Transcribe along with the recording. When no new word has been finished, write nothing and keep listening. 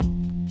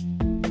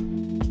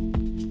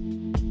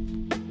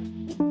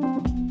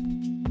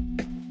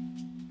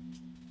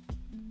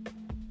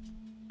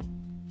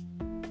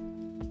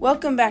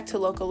Welcome back to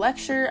Local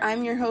Lecture.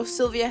 I'm your host,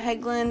 Sylvia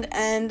Hegland,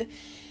 and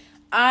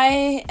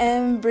I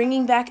am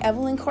bringing back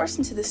Evelyn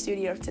Corson to the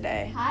studio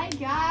today. Hi,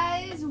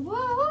 guys. Woo!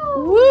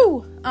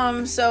 Woo!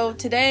 So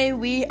today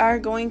we are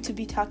going to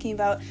be talking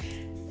about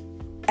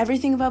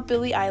everything about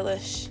Billie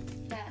Eilish.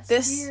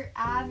 Yes, we're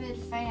avid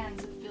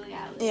fans of Billie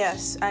Eilish.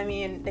 Yes, I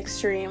mean,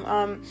 extreme.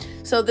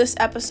 So this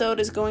episode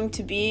is going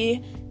to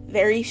be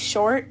very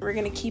short. We're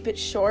going to keep it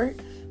short,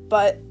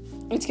 but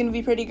it's going to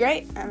be pretty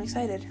great. I'm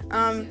excited.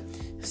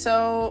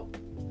 So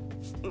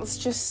let's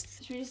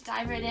just... Should we just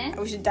dive right in?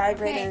 We should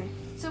dive right in.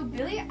 So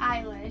Billie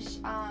Eilish,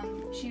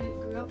 she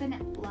grew up in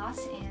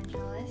Los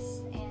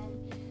Angeles,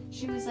 and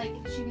she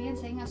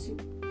began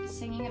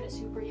singing at a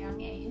super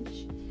young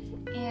age.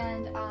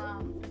 And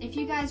if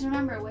you guys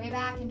remember, way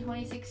back in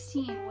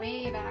 2016,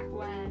 way back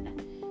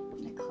when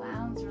the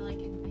clowns were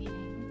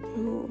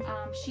invading,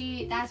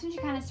 that's when she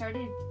kind of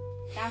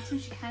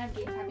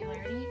gained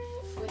popularity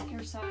with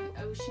her song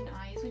Ocean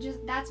Eyes,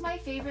 that's my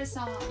favorite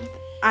song.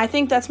 I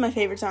think that's my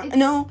favorite song. There's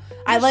so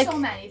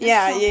many.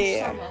 Yeah. So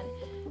good.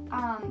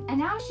 And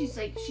now she's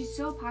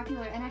so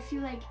popular, and I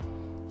feel like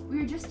we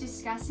were just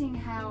discussing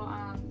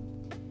how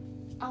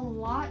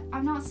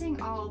I'm not saying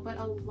all, but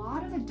a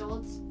lot of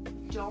adults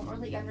don't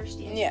really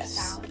understand her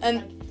sound.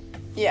 And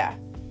yeah,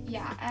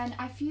 and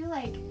I feel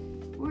like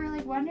we were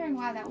wondering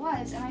why that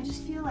was, and I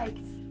just feel like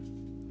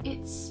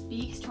it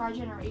speaks to our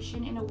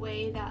generation in a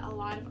way that a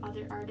lot of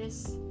other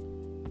artists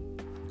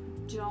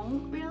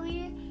don't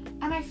really.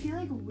 And I feel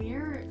like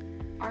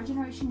our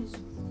generation is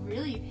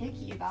really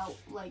picky about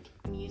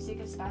music,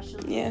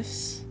 especially.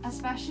 Yes.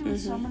 Especially with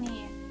so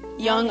many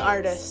young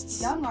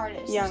artists. A lot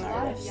of young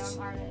artists.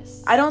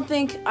 I don't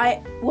think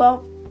I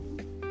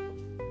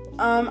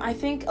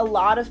think a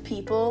lot of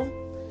people,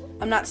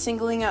 I'm not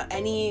singling out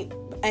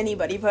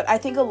anybody, but I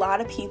think a lot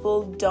of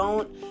people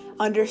don't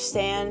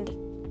understand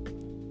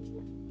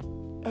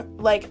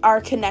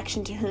our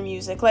connection to her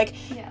music.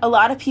 A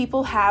lot of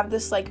people have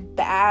this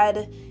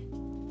bad,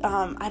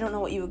 I don't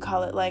know what you would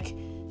call it,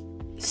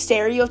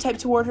 stereotype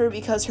toward her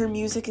because her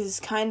music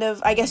is kind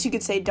of, I guess you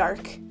could say,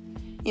 dark.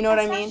 You know what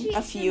I mean?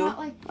 A few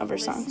of her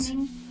songs.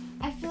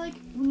 I feel like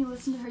when you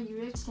listen to her, you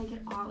have to take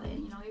it all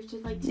in. You have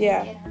to take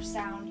in her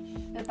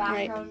sound, the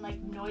background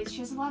noise. She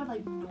has a lot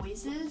of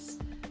noises,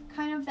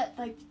 kind of that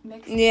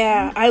mix.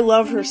 Yeah, I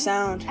love her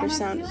sound. Her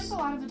sound. I feel like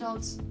a lot of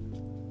adults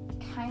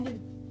kind of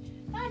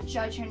not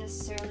judge her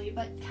necessarily,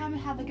 but kind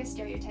of have a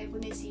stereotype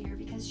when they see her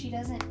because she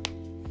has her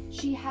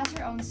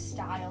own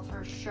style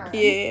for sure.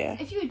 Yeah.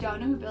 If you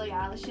don't know who Billie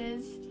Eilish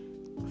is,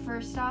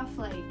 first off,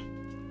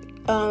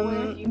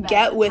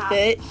 get with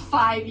it.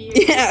 5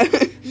 years. Yeah.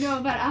 No,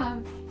 but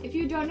if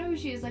you don't know who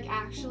she is,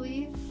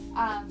 actually,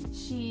 I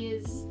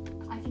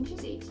think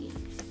she's 18.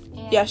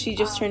 And, yeah, she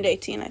just turned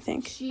 18, I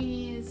think.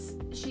 She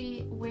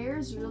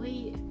wears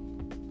really,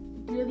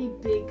 really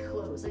big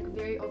clothes,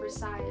 very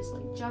oversized,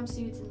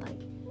 jumpsuits and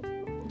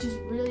just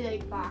really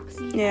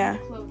boxy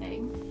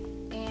clothing.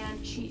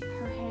 And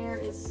her hair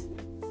is,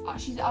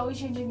 she's always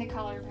changing the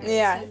color of her hair.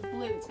 Yeah. It's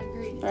blue, it's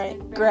green, it's right.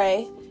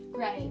 Gray,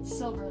 it's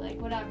silver,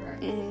 whatever.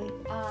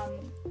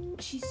 Mm-hmm.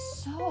 She's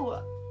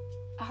so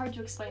hard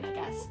to explain, I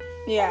guess.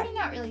 Yeah. I mean,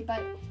 not really,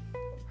 but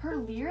her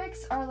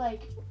lyrics are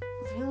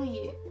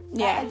really.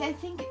 Yeah. I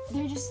think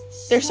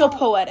they're so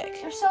poetic.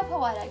 They're so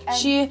poetic.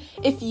 And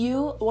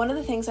one of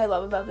the things I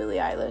love about Billie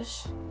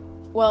Eilish,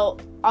 well,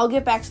 I'll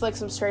get back to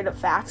some straight up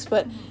facts,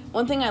 but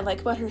one thing I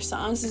like about her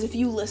songs is if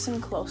you listen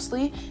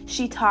closely,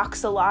 she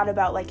talks a lot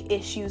about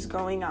issues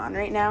going on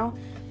right now.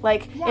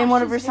 In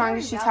one of her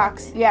songs, she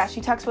talks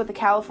about the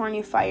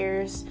California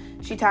fires.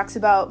 She talks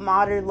about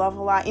modern love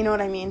a lot. You know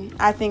what I mean?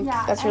 I think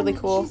that's really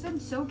cool. She's been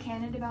so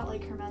candid about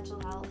her mental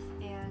health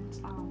and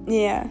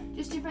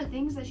just different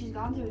things that she's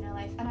gone through in her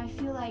life. And I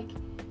feel I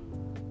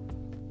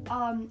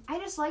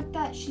just like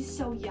that she's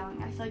so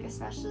young. I feel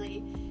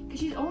especially because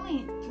she's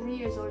only 3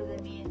 years older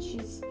than me, and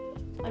she's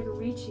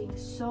reaching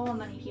so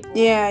many people.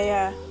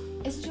 Yeah.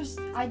 It's just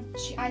I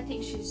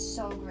think she's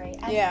so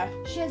great.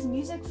 And she has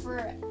music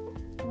for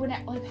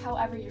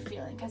however you're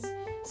feeling, because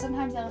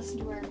sometimes I listen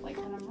to her when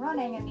I'm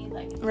running and need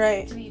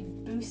to be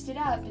boosted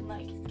up and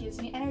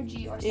gives me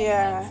energy, or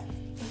sometimes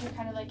if you're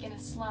kind of in a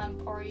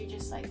slump or you're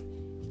just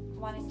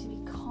wanting to be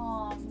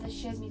calm, that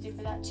she has music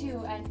for that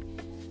too. And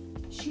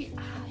she's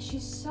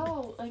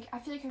so I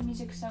feel her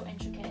music's so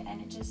intricate,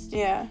 and it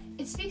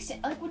speaks to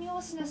when you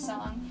listen to a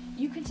song,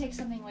 you can take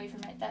something away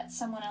from it that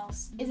someone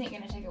else isn't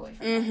going to take away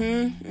from it.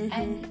 Mm-hmm.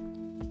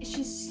 And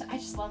I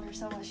just love her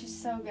so much.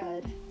 She's so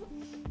good.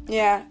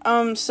 Yeah.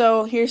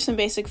 So here's some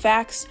basic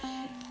facts.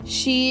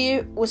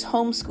 She was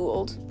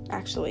homeschooled,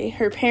 actually.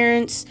 Her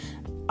parents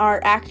are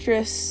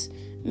actress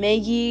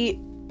Maggie,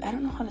 I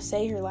don't know how to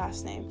say her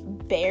last name,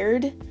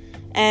 Baird,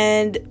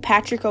 and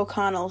Patrick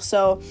O'Connell.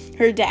 So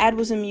her dad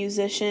was a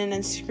musician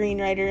and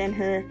screenwriter, and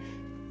her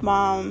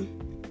mom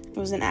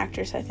was an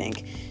actress, I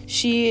think.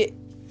 She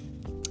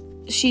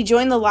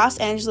joined the Los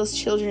Angeles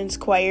Children's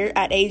Choir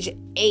at age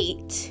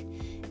 8,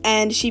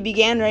 and she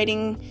began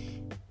writing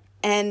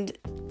and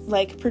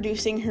like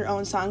producing her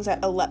own songs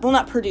at 11. Well,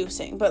 not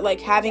producing, but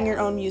like having her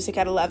own music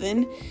at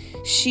 11.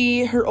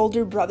 Her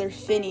older brother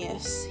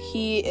Phineas,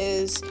 he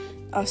is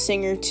a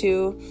singer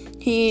too.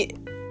 He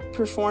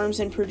performs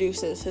and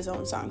produces his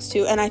own songs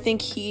too, and I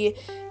think he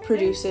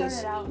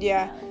produces.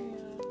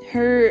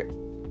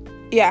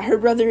 Her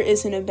brother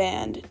is in a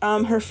band.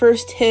 Her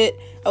first hit,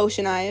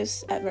 Ocean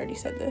Eyes. I've already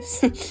said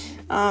this.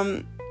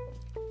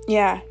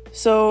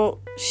 So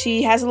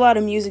she has a lot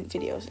of music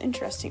videos,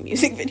 interesting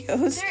music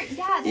videos.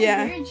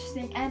 They're very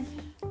interesting, and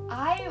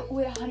I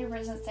would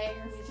 100% say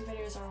her music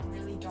videos are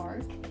really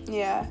dark.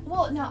 Yeah.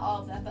 Well, not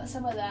all of them, but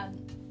some of them.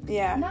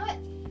 Yeah.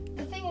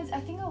 The thing is, I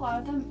think a lot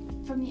of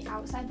them from the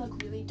outside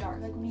look really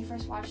dark. Like when you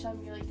first watch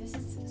them, you're like, this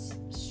is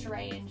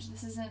strange.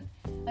 This isn't,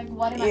 like,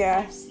 what am I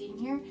kind of seeing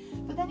here?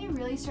 But then you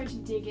really start to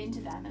dig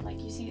into them, and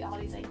like you see all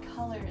these like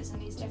colors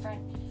and these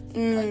different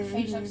like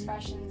facial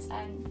expressions,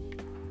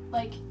 and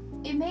like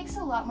it makes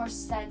a lot more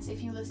sense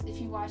if you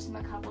watch them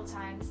a couple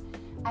times.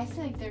 I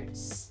feel like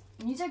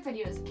music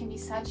videos can be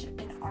such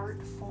an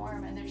art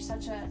form, and there's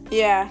such a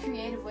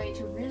creative way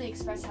to really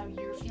express how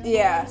you're feeling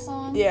about a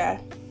song.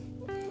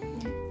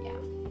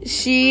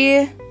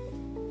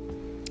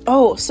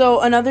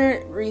 So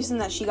another reason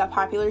that she got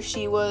popular,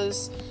 she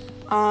was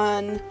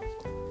on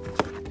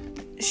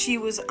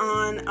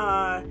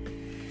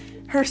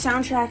her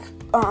soundtrack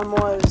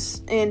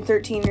was in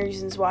 13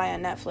 Reasons Why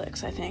on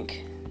Netflix, I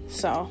think.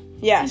 So,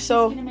 yeah. She's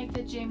gonna make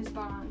the James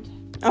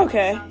Bond.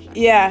 Okay.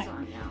 Yeah.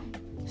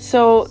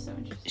 So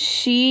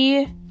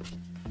she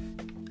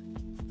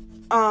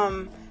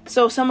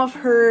so some of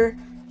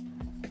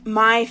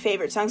my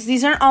favorite songs.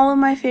 These aren't all of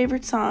my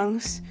favorite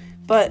songs,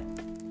 but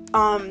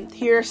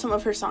here are some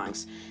of her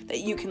songs that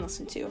you can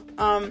listen to.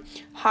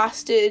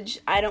 Hostage,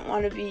 I Don't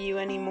Want to Be You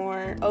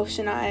Anymore,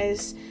 Ocean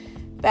Eyes,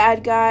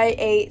 Bad Guy,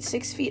 8,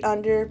 6 Feet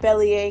Under,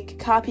 Bellyache,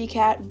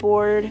 Copycat,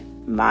 Bored,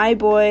 My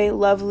Boy,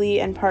 Lovely,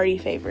 and Party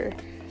Favor.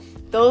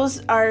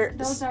 Those are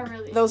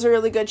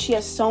really good. She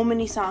has so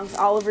many songs.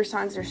 All of her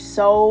songs are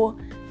so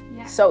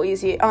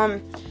easy.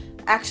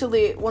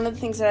 Actually, one of the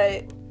things that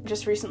I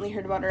just recently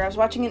heard about her, I was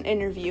watching an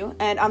interview,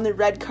 and on the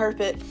red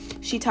carpet,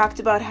 she talked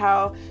about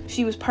how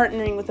she was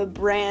partnering with a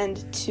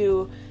brand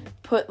to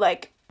put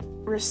like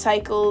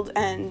recycled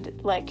and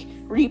like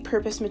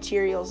repurposed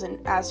materials in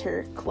as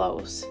her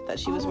clothes that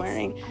she was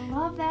wearing. I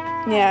love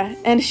that. Yeah,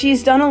 and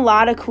she's done a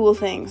lot of cool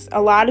things.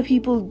 A lot of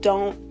people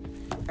don't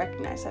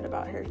recognize that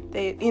about her.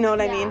 You know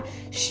what I mean?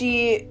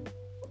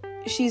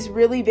 She's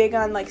really big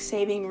on like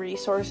saving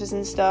resources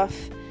and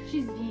stuff.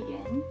 She's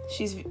vegan.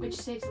 Which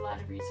saves a lot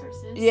of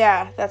resources.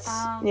 Yeah, that's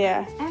And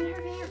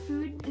her favorite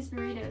food is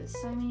burritos.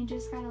 So I mean, you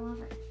just gotta love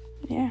her.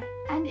 Yeah.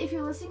 And if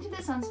you're listening to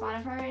this on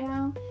Spotify right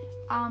now,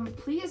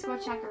 please go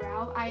check her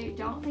out. I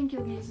don't think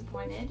you'll be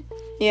disappointed.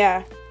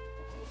 Yeah.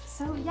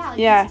 So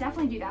yeah,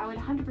 definitely do that. I would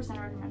 100%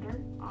 recommend her,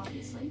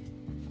 obviously.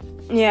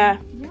 Yeah.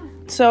 Yeah.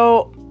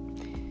 So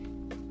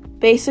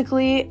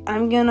basically,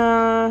 I'm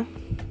gonna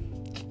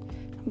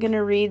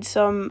read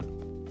some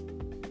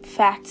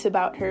facts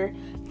about her.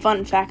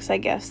 Fun facts, I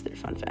guess. They're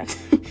fun facts.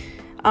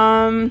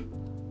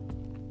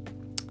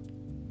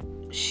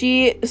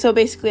 So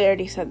basically I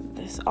already said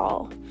this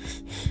all.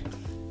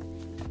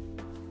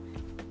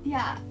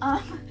 Yeah,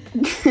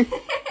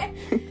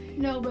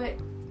 no, but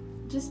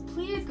just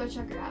please go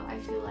check her out, I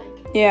feel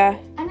like. Yeah.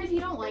 And if you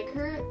don't like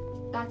her,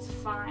 that's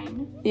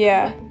fine.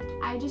 Yeah. But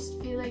I just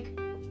feel like,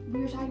 we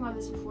were talking about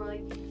this before,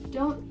 like,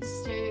 don't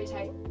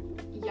stereotype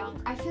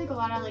I feel like a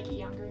lot of, like,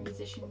 younger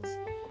musicians,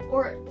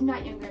 or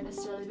not younger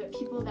necessarily, but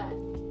people that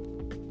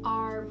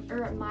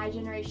my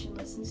generation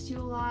listens to a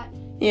lot.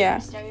 Yeah.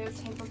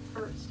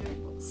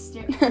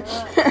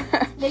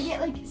 They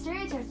get, like,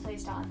 stereotypes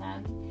placed on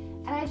them.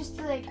 And I just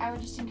feel like I would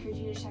just encourage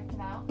you to check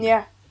them out.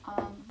 Yeah.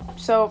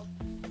 So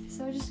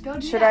just go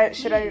do that.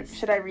 Should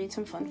I read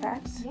some fun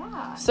facts?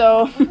 Yeah.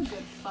 So that's a good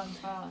fun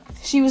fact.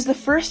 She was the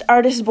first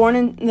artist born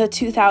in the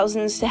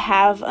 2000s to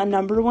have a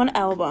 #1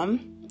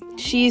 album.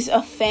 She's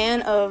a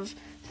fan of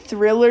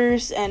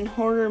thrillers and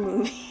horror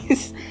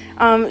movies.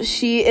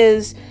 She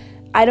is,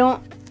 I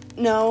don't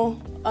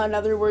know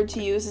another word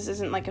to use. This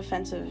isn't like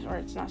offensive, or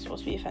it's not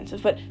supposed to be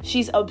offensive, but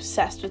she's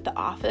obsessed with The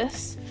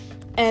Office.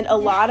 And a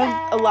lot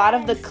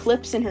of the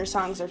clips in her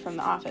songs are from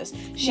The Office.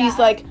 She's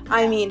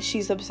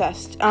she's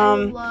obsessed. I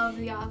love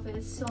The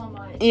Office so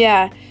much.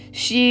 Yeah,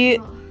 she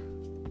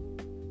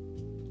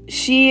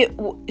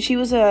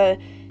was a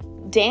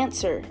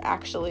dancer,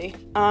 actually.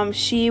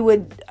 She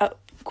would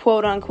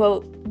quote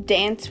unquote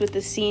dance with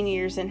the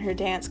seniors in her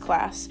dance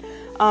class.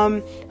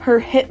 Her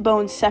hip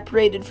bone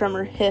separated from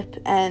her hip,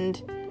 and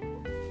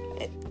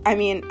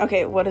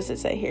what does it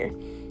say here?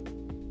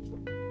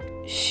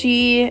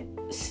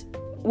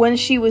 When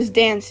she was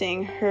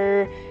dancing,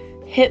 her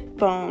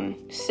bone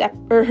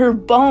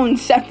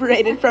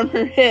separated from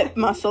her hip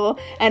muscle,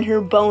 and her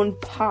bone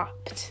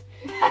popped.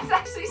 That's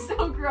actually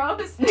so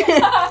gross.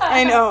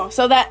 I know.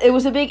 So that it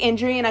was a big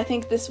injury, and I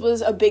think this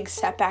was a big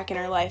setback in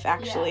her life,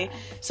 actually. Yeah.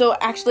 So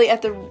actually,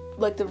 at the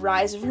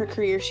rise of her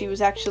career, she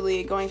was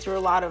actually going through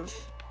a lot of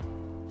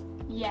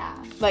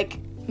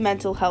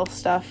mental health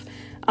stuff.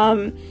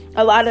 A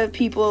lot of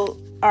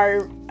people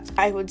are,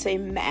 I would say,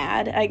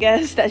 mad, I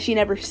guess, that she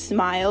never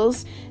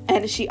smiles,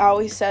 and she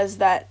always says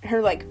that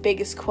her, like,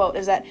 biggest quote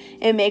is that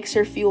it makes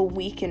her feel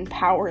weak and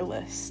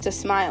powerless to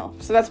smile.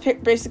 So that's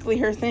basically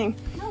her thing.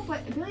 No,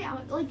 but Billie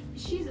Eilish, like,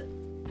 she's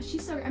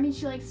so, I mean,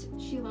 she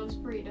loves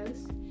burritos,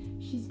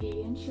 she's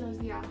vegan, she loves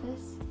The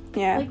Office.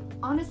 Yeah. Like,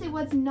 honestly,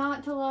 what's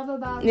not to love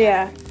about her?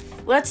 Yeah.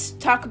 Let's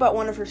talk about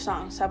one of her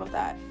songs. How about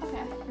that?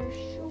 Okay, for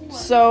sure.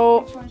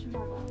 So, which one should we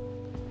talk about?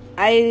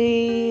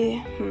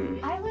 I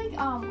like,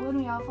 When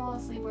We All Fall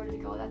Asleep, Where Do We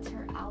Go? That's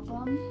her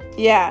album.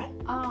 Yeah.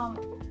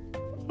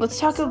 Let's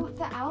talk about...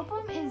 the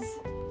album is...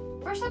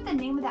 First off, the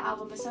name of the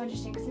album is so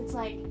interesting, because it's,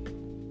 like,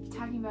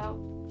 talking about...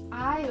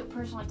 I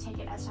personally take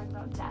it as talking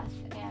about death,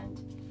 and,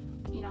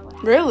 you know, what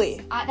happens.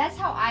 Really? That's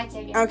how I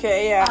take it.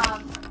 Okay,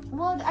 yeah.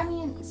 Well, I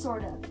mean,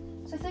 sort of.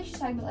 So I feel like she's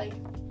talking about, like,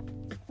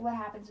 what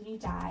happens when you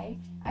die.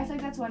 I feel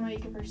like that's one way you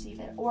can perceive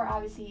it. Or,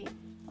 obviously,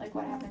 like,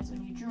 what happens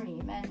when you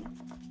dream, and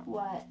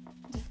what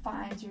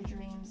defines your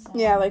dreams. And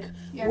yeah, like,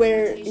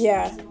 where,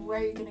 yeah. And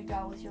where you're gonna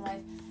go with your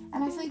life.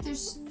 And I feel like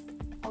there's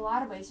a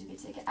lot of ways you could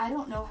take it. I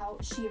don't know how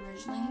she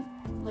originally,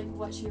 like,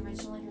 what she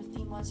originally, her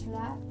theme was for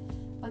that.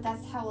 But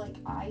that's how, like,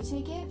 I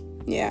take it.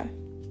 Yeah.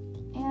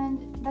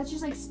 And that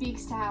just, like,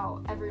 speaks to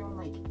how everyone,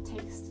 like,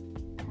 takes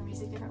her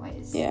music different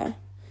ways. Yeah.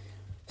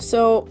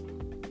 So,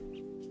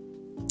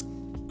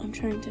 I'm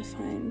trying to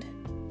find...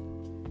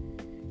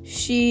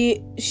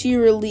 She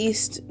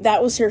released...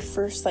 That was her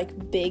first,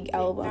 like, big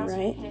album, that was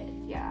right? Her hit,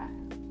 yeah.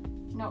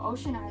 No,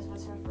 Ocean Eyes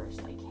was her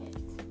first, like, hit.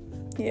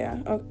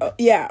 Yeah.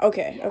 Yeah,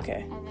 okay, yeah.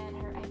 Okay. And then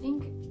her, I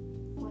think,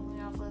 When We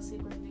All Fall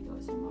Asleep, Where Do We Go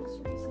was her most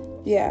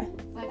recent. Yeah.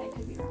 But I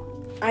could be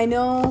wrong. I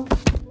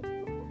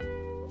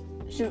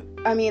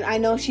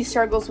know she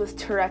struggles with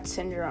Tourette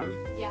syndrome.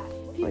 Yeah.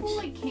 People,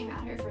 like, came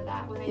at her for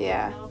that when they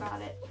didn't know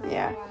about it for a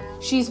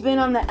while. She's been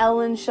on the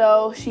Ellen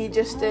Show. She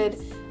just did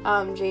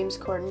James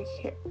Corden.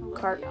 The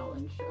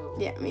Ellen Show.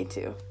 Yeah, me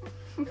too.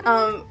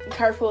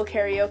 Carpool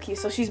Karaoke.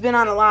 So she's been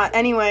on a lot.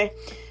 Anyway,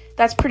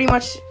 that's pretty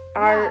much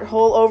our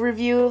whole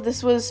overview.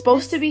 This was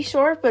supposed to be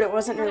short, but it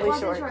wasn't really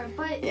short.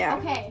 But, yeah.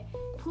 Okay,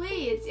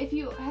 please, if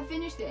you have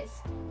finished this,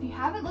 if you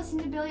haven't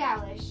listened to Billie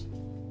Eilish,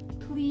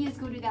 please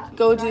go do that.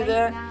 Go do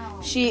that. Now.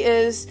 She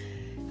is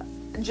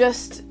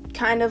just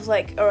kind of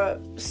like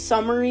a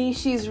summary.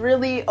 She's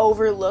really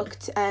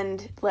overlooked,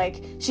 and,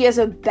 like, she has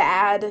a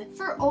bad...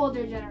 For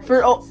older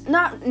generations.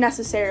 Not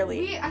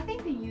necessarily. I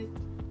think the youth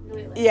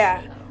really like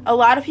her, though. A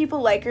lot of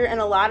people like her, and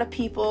a lot of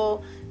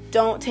people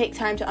don't take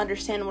time to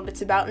understand what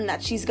it's about, and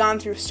that she's gone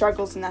through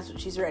struggles, and that's what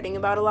she's writing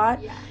about a lot.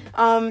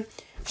 Yeah.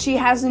 She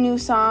has a new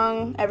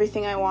song,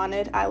 Everything I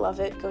Wanted. I love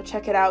it. Go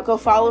check it out. Go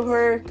follow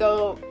her.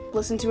 Go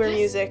listen to her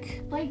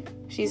music. Like,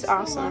 she's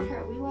awesome. Love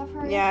her. We love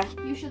her. Yeah.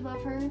 You should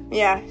love her.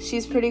 Yeah,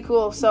 she's pretty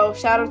cool. So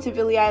shout out to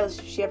Billie Eilish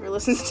if she ever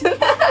listens to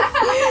this.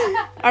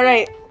 All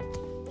right.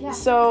 Yeah.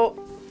 So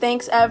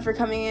thanks, Ev, for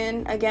coming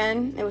in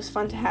again. It was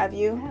fun to have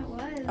you. Yeah, it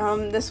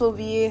was. This will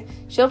be...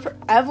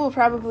 Ev will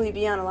probably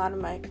be on a lot of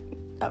my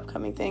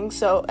upcoming things.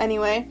 So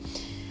anyway,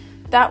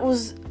 that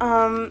was...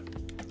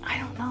 I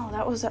don't know.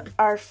 That was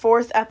our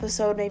fourth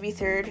episode, maybe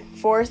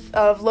fourth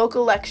of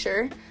Local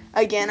Lecture.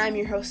 Again, I'm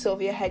your host,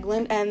 Sylvia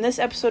Hegland, and this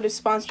episode is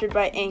sponsored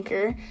by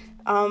Anchor,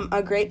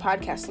 a great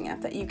podcasting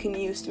app that you can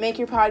use to make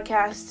your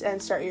podcast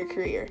and start your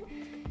career.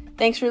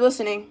 Thanks for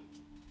listening.